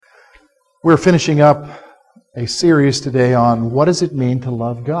We're finishing up a series today on what does it mean to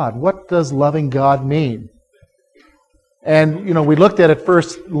love God? What does loving God mean? And, we looked at it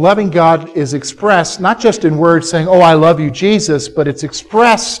first. Loving God is expressed not just in words saying, "Oh, I love you, Jesus," but it's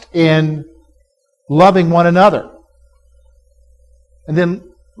expressed in loving one another. And then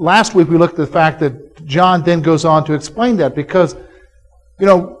last week we looked at the fact that John then goes on to explain that because,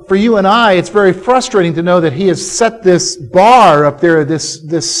 for you and I, it's very frustrating to know that he has set this bar up there,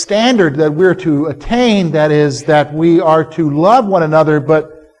 this standard that we're to attain, that is, that we are to love one another, but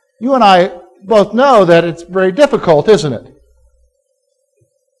you and I both know that it's very difficult, isn't it?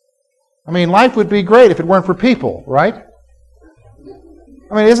 I mean, life would be great if it weren't for people, right?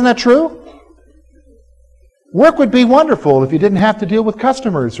 I mean, isn't that true? Work would be wonderful if you didn't have to deal with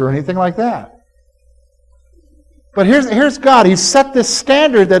customers or anything like that. But here's God. He's set this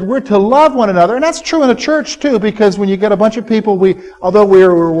standard that we're to love one another. And that's true in the church too, because when you get a bunch of people, although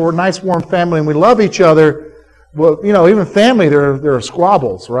we're a nice, warm family and we love each other, well, even family, there are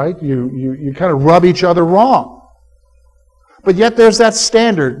squabbles, right? You kind of rub each other wrong. But yet there's that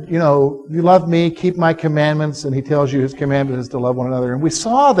standard, you love me, keep my commandments, and he tells you his commandment is to love one another. And we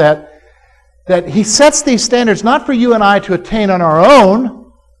saw that he sets these standards not for you and I to attain on our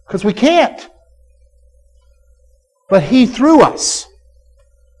own, because we can't, but he through us.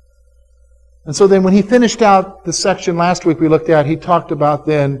 And so then when he finished out the section last week we looked at, he talked about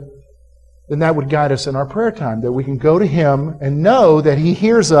then that would guide us in our prayer time, that we can go to him and know that he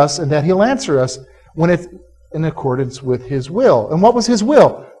hears us and that he'll answer us when it's in accordance with his will. And what was his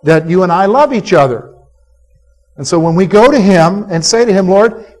will? That you and I love each other. And so when we go to him and say to him,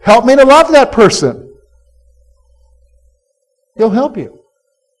 "Lord, help me to love that person," he'll help you.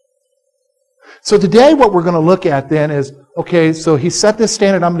 So today what we're going to look at then is, okay, so he set this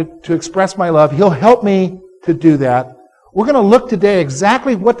standard, I'm going to express my love. He'll help me to do that. We're going to look today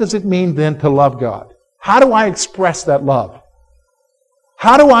exactly what does it mean then to love God. How do I express that love?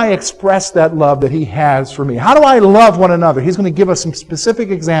 How do I express that love that he has for me? How do I love one another? He's going to give us some specific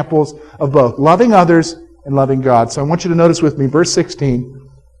examples of both loving others and loving God. So I want you to notice with me verse 16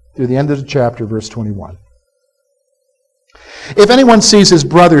 through the end of the chapter, verse 21. If anyone sees his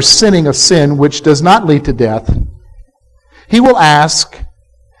brother sinning a sin which does not lead to death, he will ask,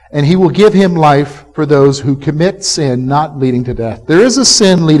 and he will give him life for those who commit sin not leading to death. There is a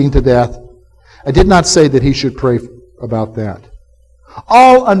sin leading to death. I did not say that he should pray about that.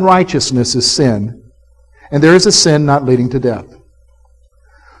 All unrighteousness is sin, and there is a sin not leading to death.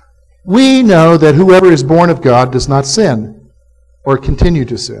 We know that whoever is born of God does not sin or continue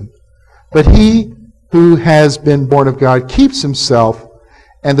to sin, but he who has been born of God keeps himself,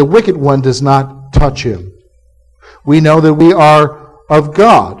 and the wicked one does not touch him. We know that we are of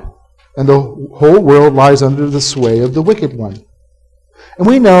God, and the whole world lies under the sway of the wicked one. And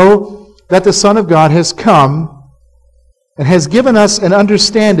we know that the Son of God has come and has given us an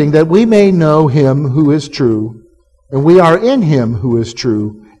understanding that we may know him who is true, and we are in him who is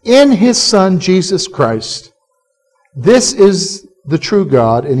true, in his Son Jesus Christ. This is the true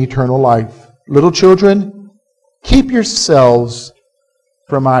God and eternal life. Little children, keep yourselves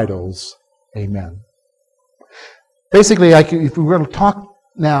from idols. Amen. Basically, if we were going to talk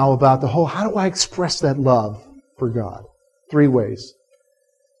now about how do I express that love for God? 3 ways.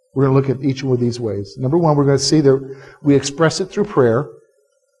 We're going to look at each one of these ways. Number 1, we're going to see that we express it through prayer.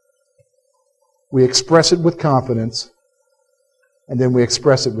 We express it with confidence. And then we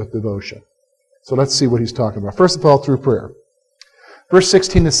express it with devotion. So let's see what he's talking about. First of all, through prayer. Verse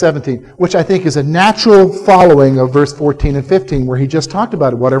 16 to 17, which I think is a natural following of verse 14 and 15, where he just talked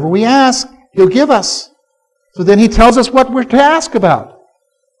about it. Whatever we ask, he'll give us. So then he tells us what we're to ask about.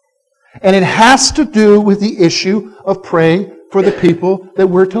 And it has to do with the issue of praying for the people that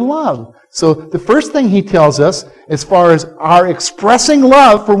we're to love. So the first thing he tells us, as far as our expressing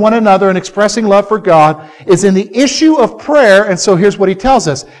love for one another and expressing love for God, is in the issue of prayer. And so here's what he tells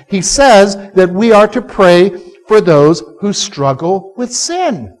us. He says that we are to pray for those who struggle with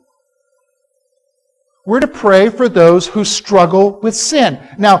sin. We're to pray for those who struggle with sin.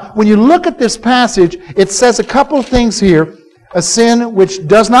 Now, when you look at this passage, it says a couple of things here. A sin which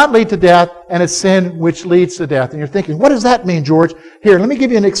does not lead to death and a sin which leads to death. And you're thinking, what does that mean, George? Here, let me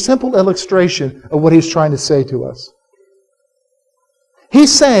give you a simple illustration of what he's trying to say to us.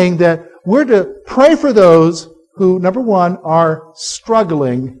 He's saying that we're to pray for those who, number 1, are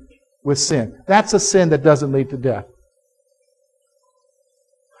struggling with sin. That's a sin that doesn't lead to death.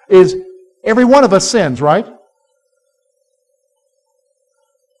 Every one of us sins, right?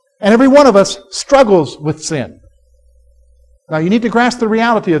 And every one of us struggles with sin. Now, you need to grasp the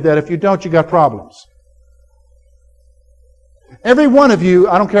reality of that. If you don't, you got problems. Every one of you,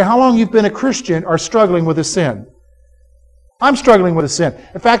 I don't care how long you've been a Christian, are struggling with a sin. I'm struggling with a sin.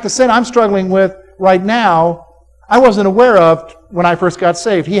 In fact, the sin I'm struggling with right now, I wasn't aware of when I first got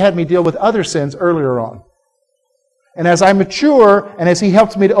saved. He had me deal with other sins earlier on. And as I mature, and as He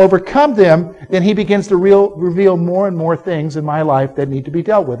helps me to overcome them, then He begins to reveal more and more things in my life that need to be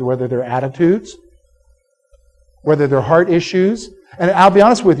dealt with, whether they're attitudes, whether they're heart issues. And I'll be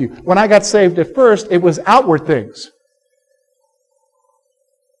honest with you, when I got saved at first, it was outward things.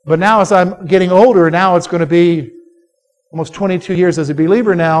 But now as I'm getting older, now it's going to be almost 22 years as a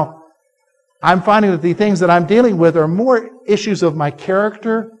believer now, I'm finding that the things that I'm dealing with are more issues of my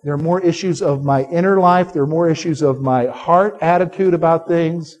character, they're more issues of my inner life, they're more issues of my heart attitude about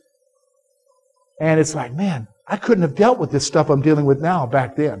things. And it's like, man, I couldn't have dealt with this stuff I'm dealing with now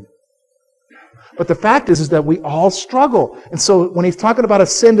back then. But the fact is that we all struggle. And so when he's talking about a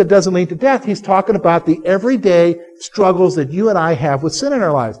sin that doesn't lead to death, he's talking about the everyday struggles that you and I have with sin in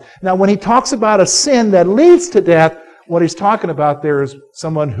our lives. Now, when he talks about a sin that leads to death, what he's talking about there is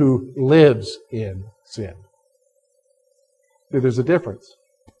someone who lives in sin. There's a difference.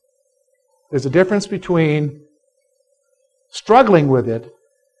 There's a difference between struggling with it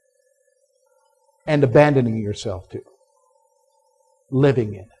and abandoning yourself to it.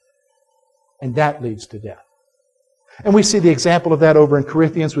 Living in it. And that leads to death. And we see the example of that over in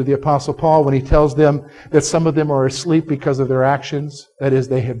Corinthians with the Apostle Paul when he tells them that some of them are asleep because of their actions. That is,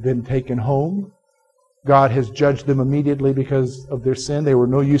 they have been taken home. God has judged them immediately because of their sin. They were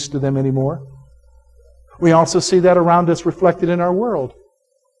no use to them anymore. We also see that around us reflected in our world.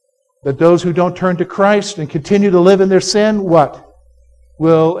 That those who don't turn to Christ and continue to live in their sin, what?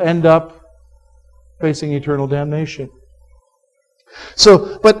 Will end up facing eternal damnation.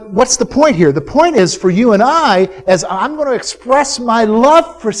 So, but what's the point here? The point is for you and I, as I'm going to express my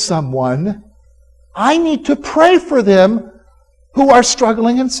love for someone, I need to pray for them who are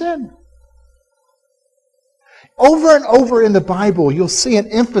struggling in sin. Over and over in the Bible, you'll see an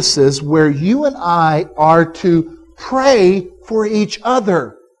emphasis where you and I are to pray for each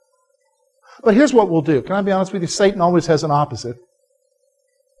other. But here's what we'll do. Can I be honest with you? Satan always has an opposite.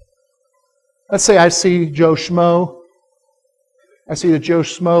 Let's say I see Joe Schmo. I see that Joe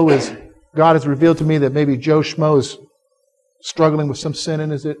Schmo is, God has revealed to me that maybe Joe Schmo is struggling with some sin in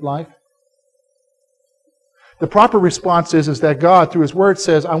his life. The proper response is that God, through His Word,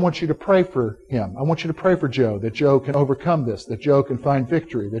 says, I want you to pray for him. I want you to pray for Joe, that Joe can overcome this, that Joe can find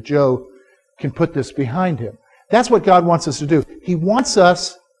victory, that Joe can put this behind him. That's what God wants us to do. He wants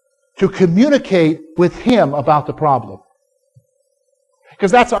us to communicate with Him about the problem.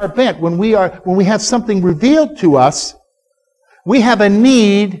 Because that's our bent. When we have something revealed to us, we have a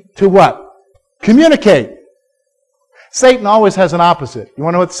need to what? Communicate. Satan always has an opposite. You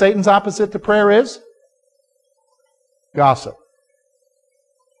want to know what Satan's opposite to prayer is? Gossip.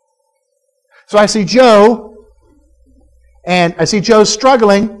 So I see Joe, and I see Joe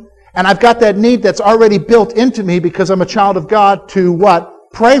struggling, and I've got that need that's already built into me because I'm a child of God to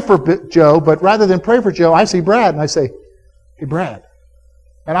what? Pray for Joe, but rather than pray for Joe, I see Brad, and I say, hey, Brad.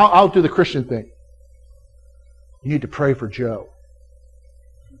 And I'll do the Christian thing. You need to pray for Joe.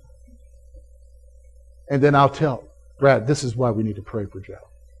 And then I'll tell Brad, this is why we need to pray for Joe.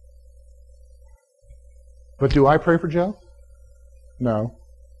 But do I pray for Joe? No.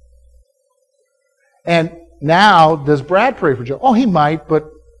 And now, does Brad pray for Joe? Oh, he might,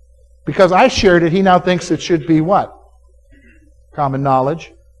 but because I shared it, he now thinks it should be what? Common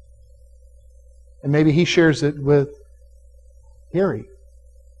knowledge. And maybe he shares it with Gary.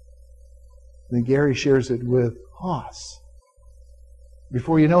 Then Gary shares it with Hoss.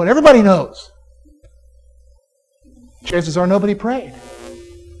 Before you know it, everybody knows. Chances are nobody prayed.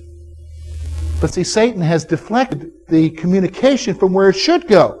 But see, Satan has deflected the communication from where it should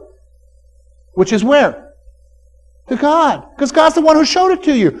go. Which is where? To God. Because God's the one who showed it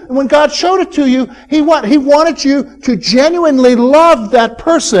to you. And when God showed it to you, He wanted you to genuinely love that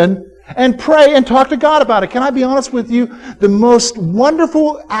person and pray and talk to God about it. Can I be honest with you? The most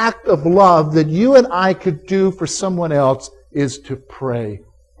wonderful act of love that you and I could do for someone else is to pray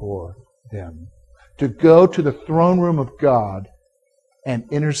for them. To go to the throne room of God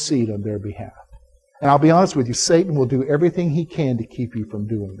and intercede on their behalf. And I'll be honest with you, Satan will do everything he can to keep you from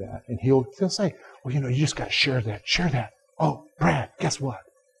doing that. And he'll say, well, you just got to share that. Share that. Oh, Brad, guess what?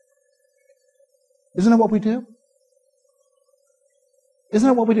 Isn't that what we do? Isn't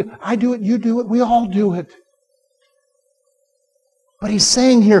that what we do? I do it, you do it, we all do it. But he's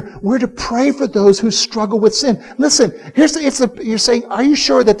saying here, we're to pray for those who struggle with sin. Listen, you're saying, are you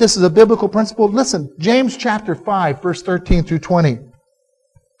sure that this is a biblical principle? Listen, James chapter 5, verse 13 through 20.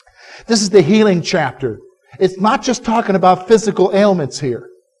 This is the healing chapter. It's not just talking about physical ailments here.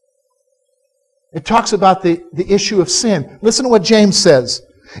 It talks about the issue of sin. Listen to what James says.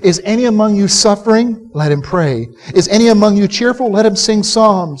 Is any among you suffering? Let him pray. Is any among you cheerful? Let him sing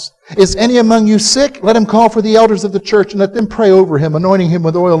psalms. Is any among you sick? Let him call for the elders of the church and let them pray over him, anointing him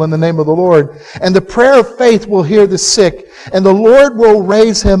with oil in the name of the Lord. And the prayer of faith will heal the sick, and the Lord will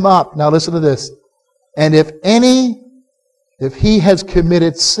raise him up. Now listen to this. And if he has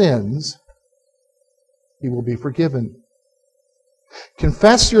committed sins, he will be forgiven.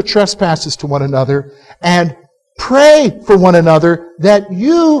 Confess your trespasses to one another and pray for one another that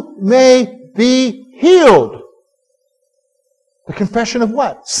you may be healed. The confession of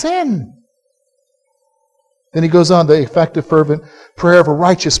what? Sin. Then he goes on, the effective, fervent prayer of a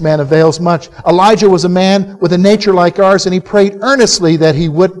righteous man avails much. Elijah was a man with a nature like ours, and he prayed earnestly that it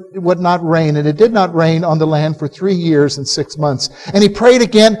would not rain. And it did not rain on the land for 3 years and 6 months. And he prayed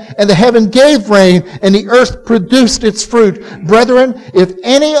again, and the heaven gave rain, and the earth produced its fruit. Brethren, if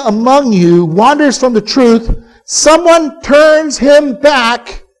any among you wanders from the truth, someone turns him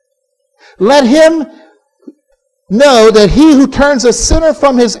back, let him know that he who turns a sinner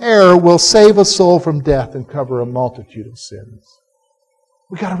from his error will save a soul from death and cover a multitude of sins.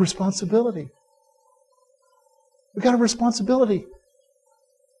 We got a responsibility. We got a responsibility.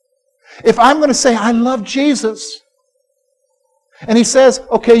 If I'm going to say, I love Jesus, and he says,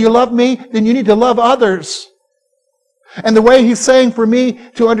 okay, you love me, then you need to love others. And the way he's saying for me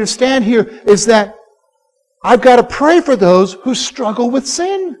to understand here is that I've got to pray for those who struggle with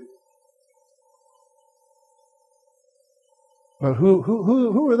sin. But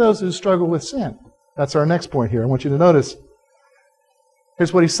who are those who struggle with sin? That's our next point here. I want you to notice.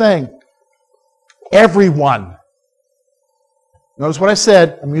 Here's what he's saying. Everyone. Notice what I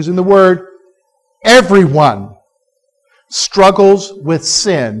said. I'm using the word everyone struggles with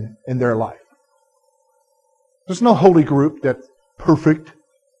sin in their life. There's no holy group that's perfect.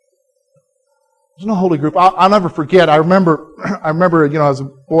 There's no holy group. I'll never forget. I remember, as a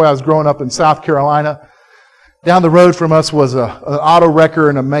boy, I was growing up in South Carolina. Down the road from us was an auto wrecker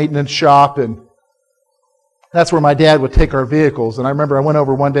and a maintenance shop, and that's where my dad would take our vehicles. And I remember I went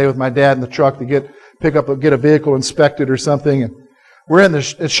over one day with my dad in the truck to get a vehicle inspected or something, and we're in the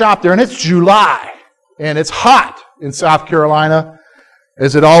shop there, and it's July, and it's hot in South Carolina,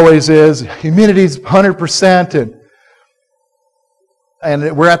 as it always is. Humidity's 100%,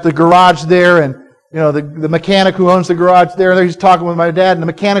 and we're at the garage there, and the mechanic who owns the garage there, he's talking with my dad, and the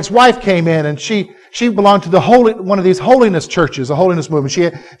mechanic's wife came in, and she belonged to one of these holiness churches, a holiness movement.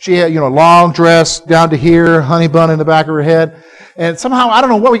 She had long dress down to here, honey bun in the back of her head, and somehow I don't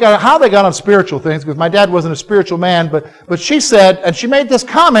know how they got on spiritual things, because my dad wasn't a spiritual man, but she said, and she made this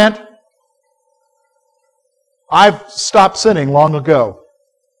comment, I've stopped sinning long ago.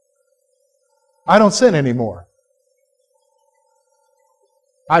 I don't sin anymore.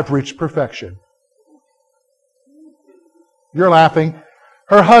 I've reached perfection. You're laughing.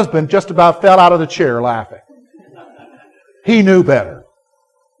 Her husband just about fell out of the chair laughing. He knew better.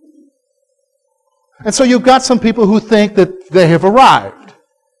 And so you've got some people who think that they have arrived.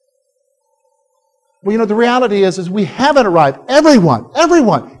 Well, the reality is we haven't arrived.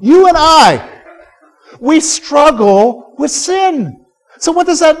 Everyone, you and I, we struggle with sin. So what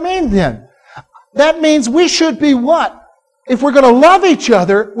does that mean then? That means we should be what? If we're going to love each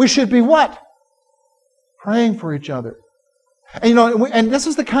other, we should be what? Praying for each other. And and this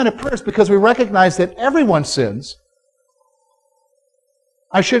is the kind of prayers, because we recognize that everyone sins.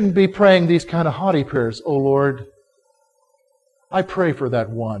 I shouldn't be praying these kind of haughty prayers. Oh Lord, I pray for that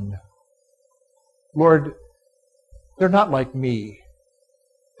one. Lord, they're not like me.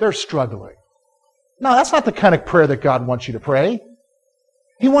 They're struggling. No, that's not the kind of prayer that God wants you to pray.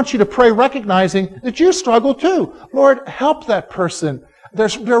 He wants you to pray recognizing that you struggle too. Lord, help that person.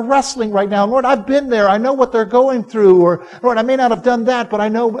 They're wrestling right now. Lord, I've been there. I know what they're going through. Or, Lord, I may not have done that, but I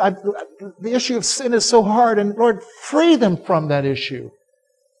know the issue of sin is so hard. And, Lord, free them from that issue.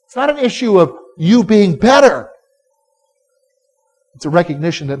 It's not an issue of you being better. It's a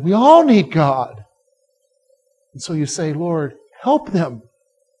recognition that we all need God. And so you say, Lord, help them.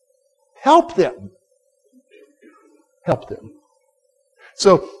 Help them. Help them.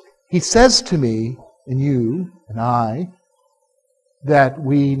 So he says to me, and you, and I, that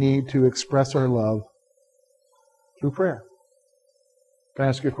we need to express our love through prayer. Can I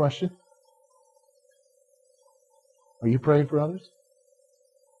ask you a question? Are you praying for others?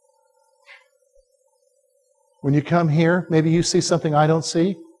 When you come here, maybe you see something I don't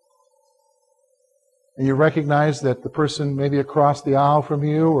see, and you recognize that the person maybe across the aisle from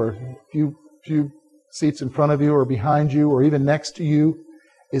you, or a few seats in front of you, or behind you, or even next to you,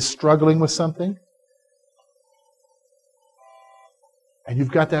 is struggling with something. and you've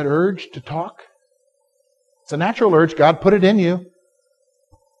got that urge to talk. It's a natural urge. God put it in you.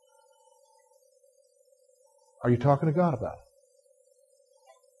 Are you talking to God about it?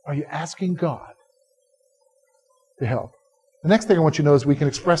 Are you asking God to help? The next thing I want you to know is we can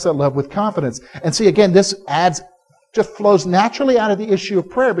express that love with confidence. And see, again, this just flows naturally out of the issue of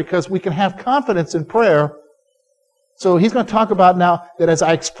prayer because we can have confidence in prayer. So he's going to talk about now that as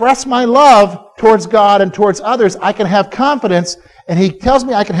I express my love towards God and towards others, I can have confidence. And he tells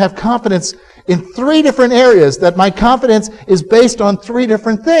me I can have confidence in 3 different areas, that my confidence is based on 3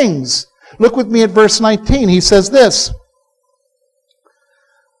 different things. Look with me at verse 19. He says this.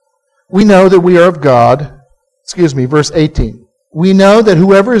 We know that we are of God. Verse 18. We know that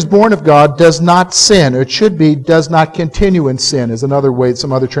whoever is born of God does not sin, or it should be, does not continue in sin, is another way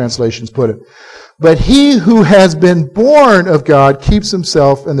some other translations put it. But he who has been born of God keeps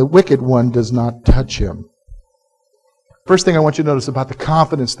himself, and the wicked one does not touch him. First thing I want you to notice about the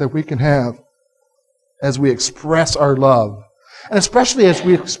confidence that we can have as we express our love, and especially as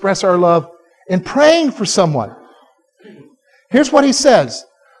we express our love in praying for someone. Here's what he says.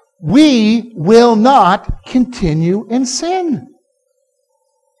 We will not continue in sin.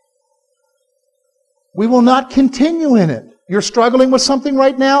 We will not continue in it. You're struggling with something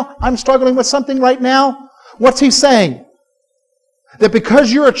right now. I'm struggling with something right now. What's he saying? That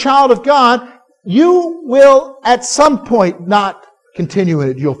because you're a child of God, you will at some point not continue in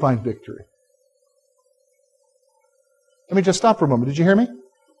it. You'll find victory. Let me just stop for a moment. Did you hear me?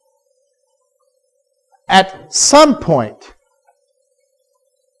 At some point,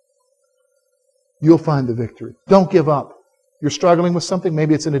 you'll find the victory. Don't give up. You're struggling with something.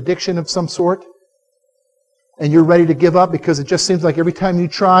 Maybe it's an addiction of some sort. And you're ready to give up because it just seems like every time you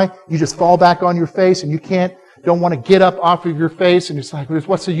try, you just fall back on your face and you don't want to get up off of your face. And it's like,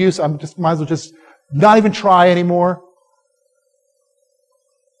 what's the use? Might as well just not even try anymore.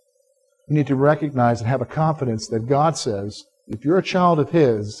 You need to recognize and have a confidence that God says, if you're a child of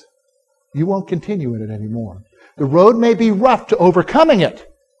His, you won't continue in it anymore. The road may be rough to overcoming it.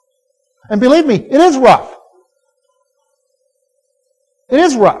 And believe me, it is rough. It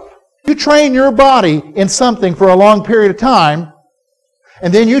is rough. You train your body in something for a long period of time,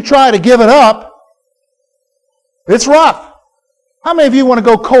 and then you try to give it up, it's rough. How many of you want to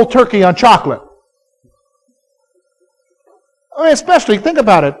go cold turkey on chocolate? I mean, especially, think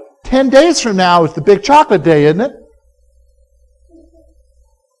about it. 10 days from now is the big chocolate day, isn't it?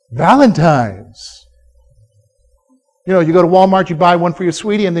 Valentine's. You know, you go to Walmart, you buy one for your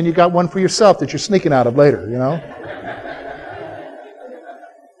sweetie, and then you got one for yourself that you're sneaking out of later, you know?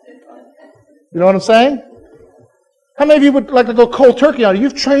 You know what I'm saying? How many of you would like to go cold turkey on it?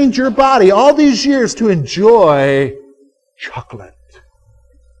 You've trained your body all these years to enjoy chocolate.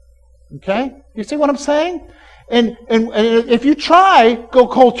 Okay? You see what I'm saying? And if you go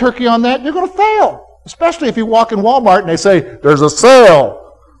cold turkey on that, you're going to fail. Especially if you walk in Walmart and they say, there's a sale.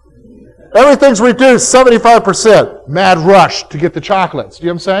 Everything's reduced 75%. Mad rush to get the chocolates. Do you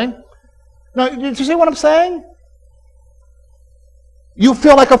know what I'm saying? Now, did you see what I'm saying? You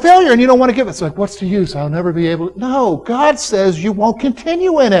feel like a failure and you don't want to give it. It's like, what's the use? I'll never be able to. No, God says you won't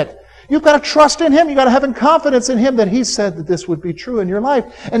continue in it. You've got to trust in Him. You've got to have confidence in Him that He said that this would be true in your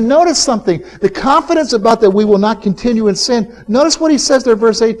life. And notice something. The confidence about that we will not continue in sin. Notice what He says there,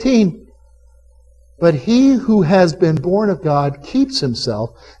 verse 18. But he who has been born of God keeps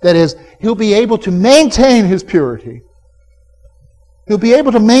himself. That is, he'll be able to maintain his purity. He'll be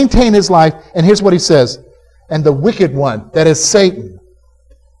able to maintain his life. And here's what he says. And the wicked one, that is Satan,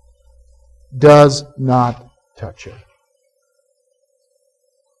 does not touch him.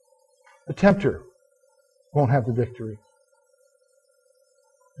 The tempter won't have the victory.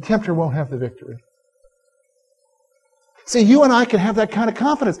 The tempter won't have the victory. See, you and I can have that kind of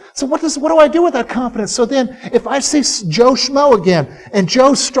confidence. So what do I do with that confidence? So then, if I see Joe Schmo again, and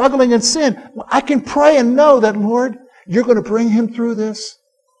Joe's struggling in sin, I can pray and know that, Lord, you're going to bring him through this.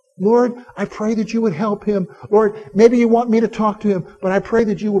 Lord, I pray that you would help him. Lord, maybe you want me to talk to him, but I pray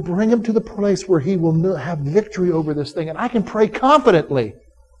that you will bring him to the place where he will have victory over this thing. And I can pray confidently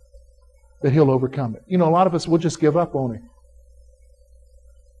that he'll overcome it. You know, a lot of us will just give up, won't we?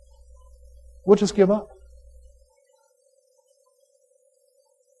 We'll just give up.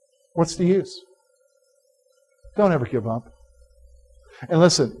 What's the use? Don't ever give up. And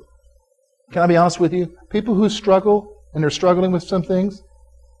listen, can I be honest with you? People who struggle, and they're struggling with some things,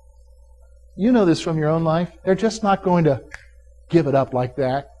 you know this from your own life. They're just not going to give it up like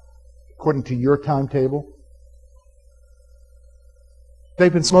that, according to your timetable.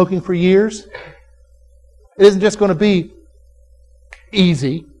 They've been smoking for years. It isn't just going to be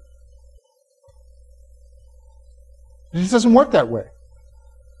easy. It just doesn't work that way.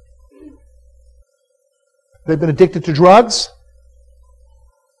 They've been addicted to drugs.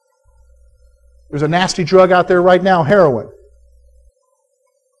 There's a nasty drug out there right now, heroin.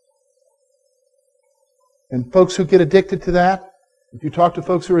 And folks who get addicted to that, if you talk to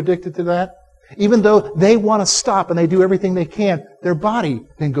folks who are addicted to that, even though they want to stop and they do everything they can, their body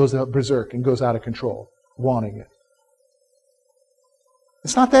then goes out berserk and goes out of control, wanting it.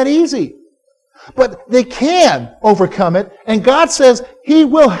 It's not that easy. But they can overcome it, and God says He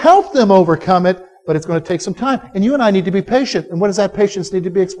will help them overcome it, but it's going to take some time. And you and I need to be patient. And what does that patience need to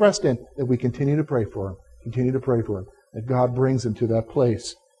be expressed in? That we continue to pray for them. Continue to pray for them. That God brings them to that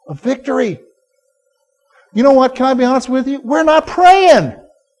place of victory. You know what? Can I be honest with you? We're not praying.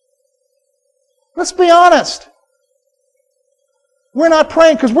 Let's be honest. We're not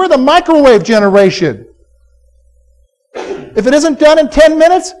praying because we're the microwave generation. If it isn't done in 10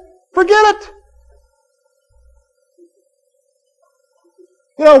 minutes, forget it.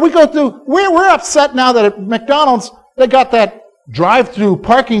 You know, we go through, we're upset now that at McDonald's, they got that drive-through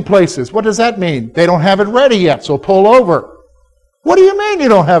parking places. What does that mean? They don't have it ready yet, so pull over. What do you mean you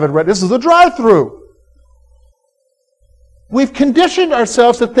don't have it ready? This is a drive-through. We've conditioned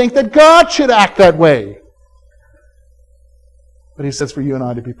ourselves to think that God should act that way. But He says for you and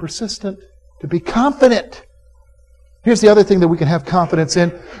I to be persistent, to be confident. Here's the other thing that we can have confidence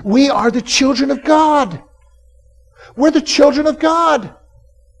in. We are the children of God. We're the children of God.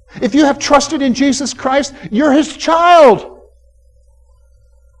 If you have trusted in Jesus Christ, you're His child.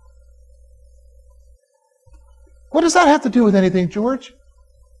 What does that have to do with anything, George?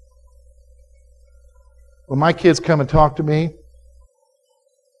 When my kids come and talk to me,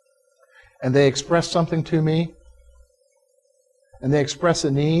 and they express something to me, and they express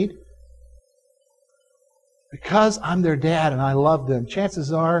a need, because I'm their dad and I love them,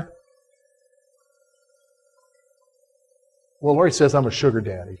 chances are, well, Lori says I'm a sugar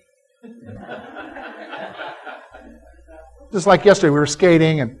daddy. Just like yesterday, we were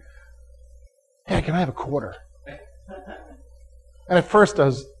skating, and, Dad, can I have a quarter? And at first I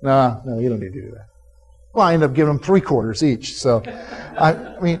was, no, you don't need to do that. Well, I ended up giving them 3 quarters each. So,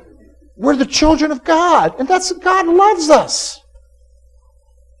 I mean, we're the children of God, and God loves us.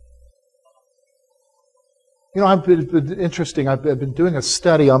 You know, I've been doing a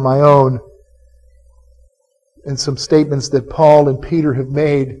study on my own in some statements that Paul and Peter have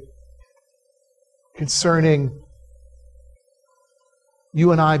made concerning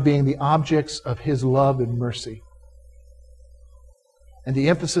you and I being the objects of His love and mercy. And the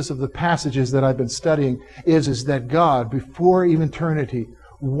emphasis of the passages that I've been studying is that God, before even eternity,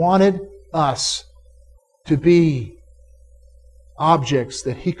 wanted us to be objects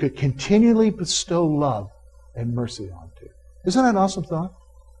that He could continually bestow love and mercy onto. Isn't that an awesome thought?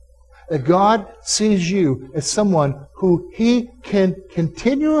 That God sees you as someone who He can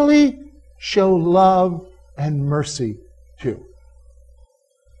continually show love and mercy to.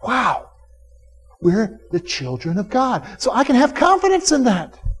 Wow! We're the children of God. So I can have confidence in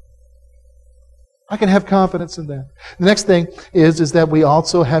that. I can have confidence in that. The next thing is that we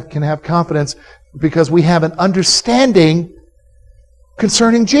also can have confidence because we have an understanding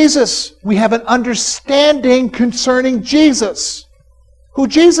concerning Jesus. We have an understanding concerning Jesus. Who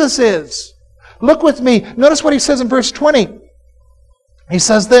Jesus is. Look with me. Notice what He says in verse 20. He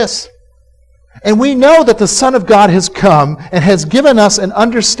says this, "And we know that the Son of God has come and has given us an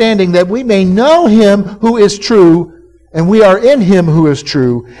understanding that we may know Him who is true, and we are in Him who is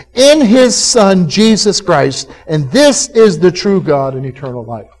true, in His Son, Jesus Christ, and this is the true God and eternal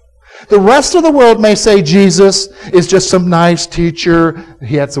life." The rest of the world may say Jesus is just some nice teacher.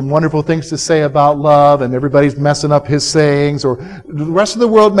 He had some wonderful things to say about love, and everybody's messing up his sayings. Or the rest of the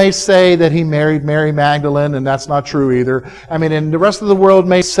world may say that he married Mary Magdalene, and that's not true either. And the rest of the world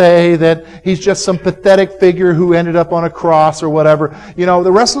may say that he's just some pathetic figure who ended up on a cross or whatever. You know,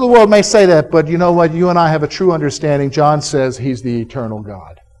 the rest of the world may say that, but you know what? You and I have a true understanding. John says He's the eternal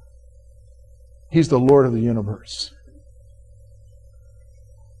God. He's the Lord of the universe.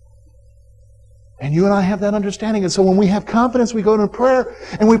 And you and I have that understanding. And so when we have confidence, we go to prayer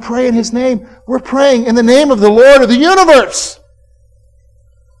and we pray in His name. We're praying in the name of the Lord of the universe.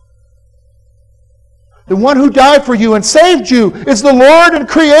 The one who died for you and saved you is the Lord and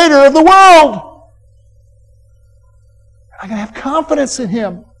Creator of the world. I can have confidence in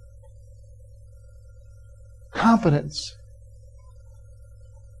Him. Confidence.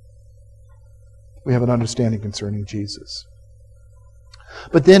 We have an understanding concerning Jesus.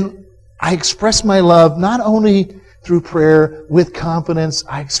 But then I express my love not only through prayer with confidence,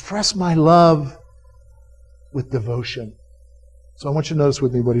 I express my love with devotion. So I want you to notice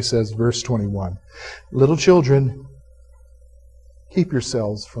with me what he says, verse 21. "Little children, keep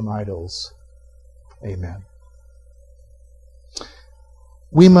yourselves from idols." Amen.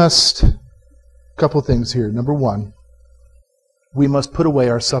 we must, a couple things here. Number one, we must put away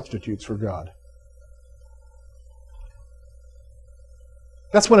our substitutes for God.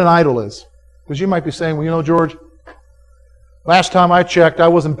 That's what an idol is. Because you might be saying, well, you know, George, last time I checked, I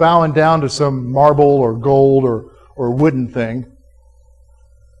wasn't bowing down to some marble or gold or wooden thing.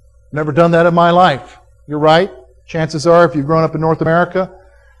 Never done that in my life. You're right. Chances are, if you've grown up in North America,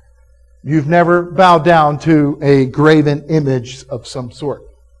 you've never bowed down to a graven image of some sort.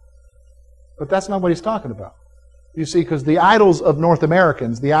 But that's not what he's talking about. You see, because the idols of North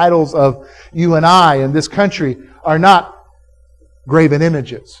Americans, the idols of you and I in this country, are not graven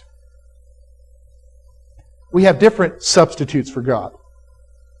images. We have different substitutes for God. What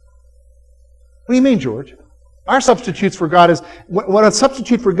do you mean, George? Our substitutes for God is, what a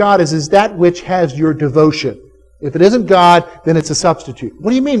substitute for God is that which has your devotion. If it isn't God, then it's a substitute. What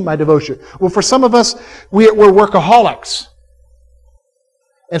do you mean, my devotion? Well, for some of us, we're workaholics.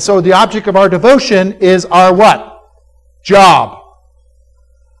 And so the object of our devotion is our what? Job.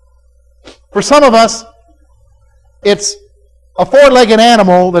 For some of us, it's a four-legged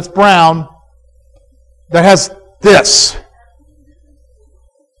animal that's brown that has this.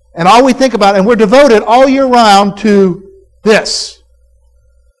 And all we think about, and we're devoted all year round to this.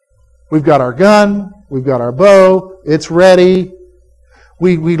 We've got our gun, we've got our bow, it's ready.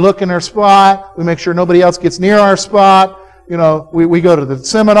 We look in our spot, we make sure nobody else gets near our spot. You know, we go to the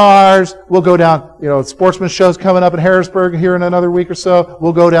seminars, we'll go down, you know, sportsman shows coming up in Harrisburg here in another week or so.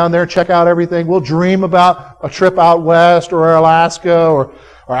 We'll go down there, check out everything. We'll dream about a trip out west or Alaska or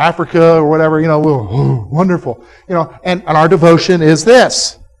Africa or whatever, you know, wonderful. You know, and our devotion is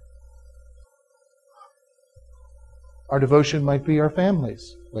this. Our devotion might be our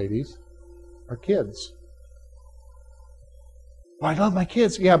families, ladies, our kids. Well, I love my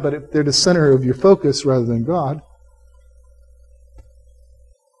kids. Yeah, but if they're the center of your focus rather than God.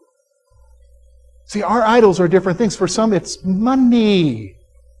 See, our idols are different things. For some, it's money.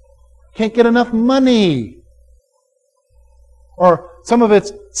 Can't get enough money. Or some of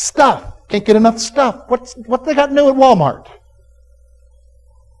it's stuff. Can't get enough stuff. What they got new at Walmart?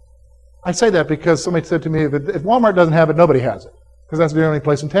 I say that because somebody said to me, if Walmart doesn't have it, nobody has it. Because that's the only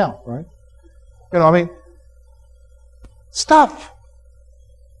place in town, right? You know, I mean, stuff.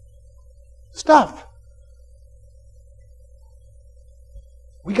 Stuff.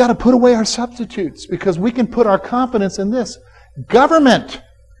 We got to put away our substitutes because we can put our confidence in this. Government.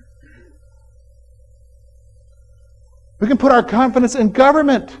 We can put our confidence in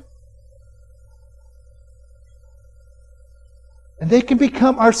government. And they can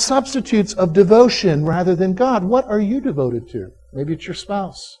become our substitutes of devotion rather than God. What are you devoted to? Maybe it's your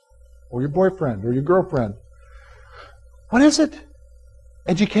spouse, or your boyfriend, or your girlfriend. What is it?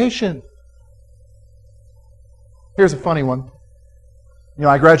 Education. Here's a funny one. You know,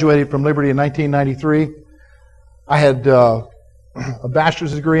 I graduated from Liberty in 1993. I had a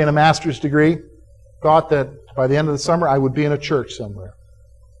bachelor's degree and a master's degree. Thought that by the end of the summer I would be in a church somewhere.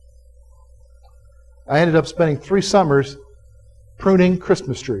 I ended up spending 3 summers pruning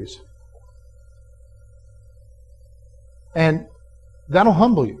Christmas trees. And that'll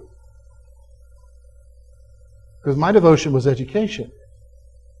humble you. Because my devotion was education.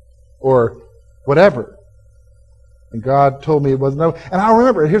 Or whatever. And God told me it wasn't. And I'll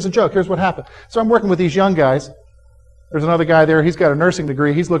remember, here's a joke, here's what happened. So I'm working with these young guys. There's another guy there, he's got a nursing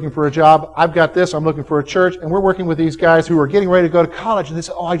degree, he's looking for a job. I've got this, I'm looking for a church. And we're working with these guys who are getting ready to go to college. And they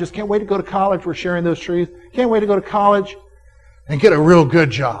say, oh, I just can't wait to go to college. We're sharing those trees. Can't wait to go to college and get a real good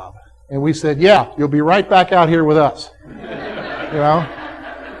job. And we said, yeah, you'll be right back out here with us. You know?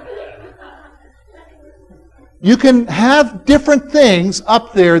 You can have different things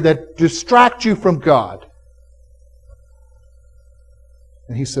up there that distract you from God.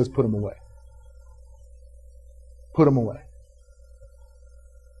 And he says, put them away. Put them away.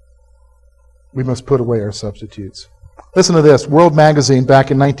 We must put away our substitutes. Listen to this. World Magazine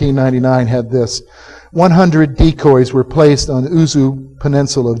back in 1999 had this. 100 decoys were placed on the Uzu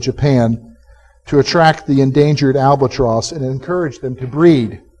Peninsula of Japan to attract the endangered albatross and encourage them to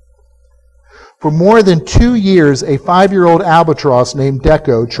breed. For more than 2 years, a 5-year-old albatross named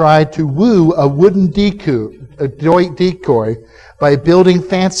Deco tried to woo a wooden decoy by building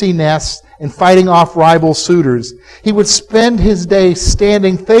fancy nests and fighting off rival suitors. He would spend his day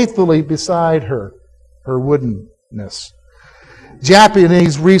standing faithfully beside her woodenness.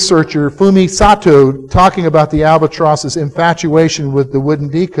 Japanese researcher Fumi Sato, talking about the albatross's infatuation with the wooden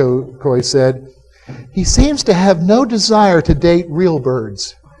decoy, said, "He seems to have no desire to date real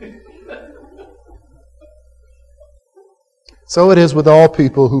birds." So it is with all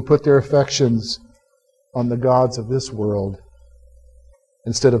people who put their affections on the gods of this world.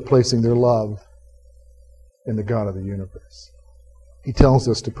 instead of placing their love in the God of the universe. He tells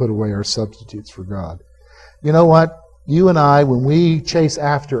us to put away our substitutes for God. You know what? You and I, when we chase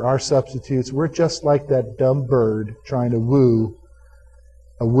after our substitutes, we're just like that dumb bird trying to woo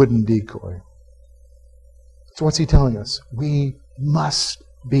a wooden decoy. So what's he telling us? We must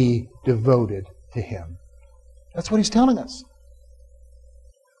be devoted to Him. That's what he's telling us.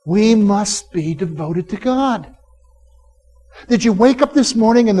 We must be devoted to God. Did you wake up this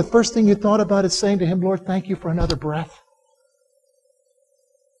morning and the first thing you thought about is saying to Him, Lord, thank you for another breath?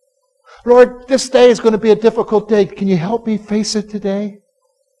 Lord, this day is going to be a difficult day. Can you help me face it today?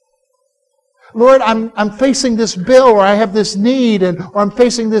 Lord, I'm facing this bill, or I have this need, or I'm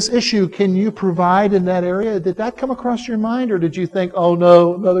facing this issue. Can you provide in that area? Did that come across your mind, or did you think, oh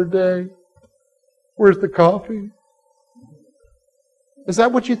no, another day? Where's the coffee? Is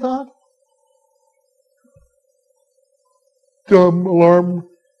that what you thought? Dumb alarm.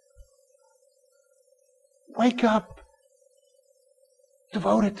 Wake up.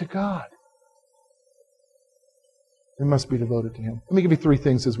 Devoted to God. We must be devoted to Him. Let me give you 3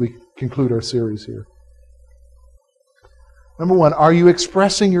 things as we conclude our series here. Number 1, are you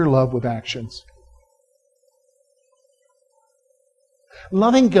expressing your love with actions?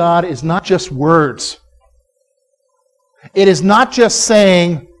 Loving God is not just words. It is not just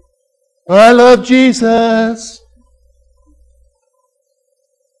saying, I love Jesus.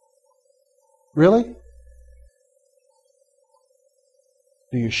 Really?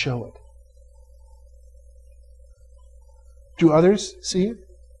 Do you show it? Do others see it?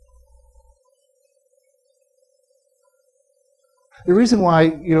 The reason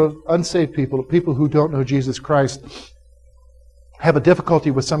why, unsaved people, people who don't know Jesus Christ, have a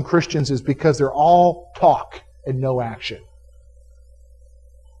difficulty with some Christians is because they're all talk and no action.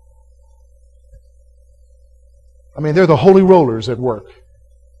 I mean, they're the holy rollers at work.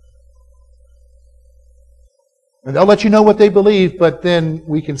 And they'll let you know what they believe, but then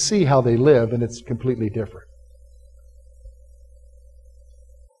we can see how they live, and it's completely different.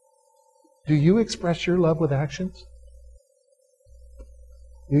 Do you express your love with actions?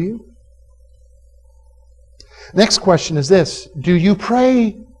 Do you? Next question is this. Do you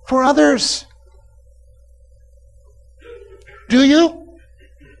pray for others? Do you?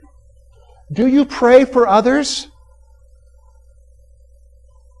 Do you pray for others?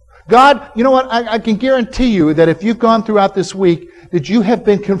 God, you know what? I can guarantee you that if you've gone throughout this week, that you have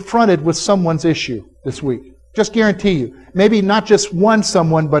been confronted with someone's issue this week. Just guarantee you. Maybe not just one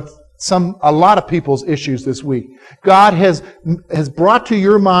someone, but a lot of people's issues this week. God has brought to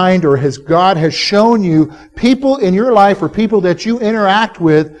your mind, or God has shown you people in your life or people that you interact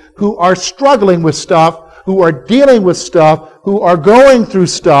with who are struggling with stuff, who are dealing with stuff, who are going through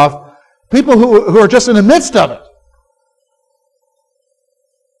stuff, people who are just in the midst of it.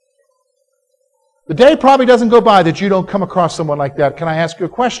 The day probably doesn't go by that you don't come across someone like that. Can I ask you a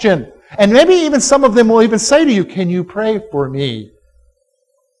question? And maybe even some of them will even say to you, can you pray for me?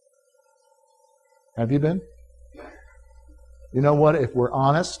 Have you been? You know what? If we're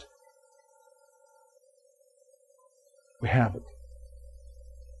honest, we haven't.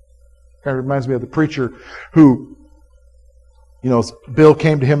 Kind of reminds me of the preacher who, Bill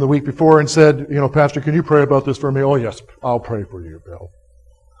came to him the week before and said, Pastor, can you pray about this for me? Oh, yes, I'll pray for you, Bill.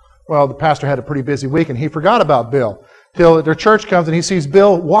 Well, the pastor had a pretty busy week, and he forgot about Bill. Till their church comes, and he sees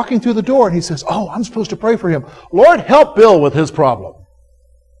Bill walking through the door, and he says, oh, I'm supposed to pray for him. Lord, help Bill with his problem.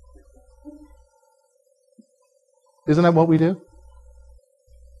 Isn't that what we do?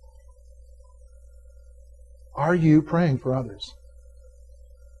 Are you praying for others?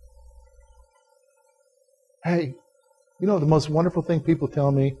 Hey, the most wonderful thing people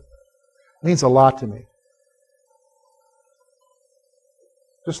tell me means a lot to me.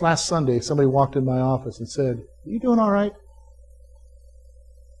 Just last Sunday, somebody walked in my office and said, are you doing all right?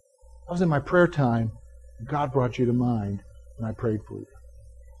 I was in my prayer time. God brought you to mind, and I prayed for you.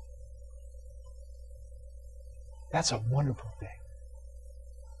 That's a wonderful thing.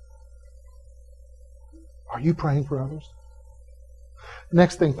 Are you praying for others?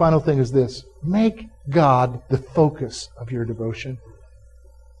 Next thing, final thing is this. Make God the focus of your devotion.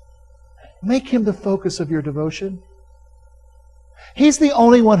 Make Him the focus of your devotion. He's the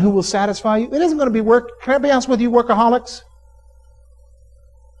only one who will satisfy you. It isn't going to be work. Can I be honest with you, workaholics?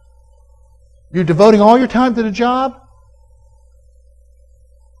 You're devoting all your time to the job.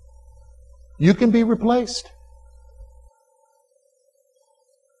 You can be replaced.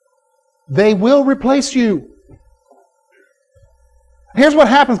 They will replace you. Here's what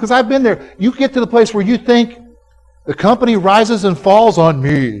happens, because I've been there. You get to the place where you think the company rises and falls on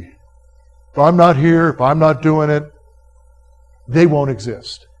me. If I'm not here, if I'm not doing it. they won't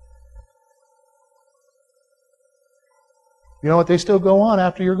exist. You know what? They still go on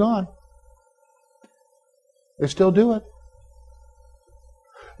after you're gone. They still do it.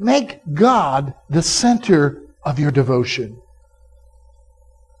 Make God the center of your devotion.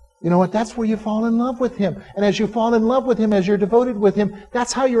 You know what? That's where you fall in love with Him. And as you fall in love with Him, as you're devoted with Him,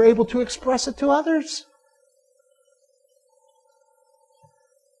 that's how you're able to express it to others.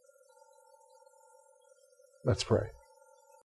 Let's pray.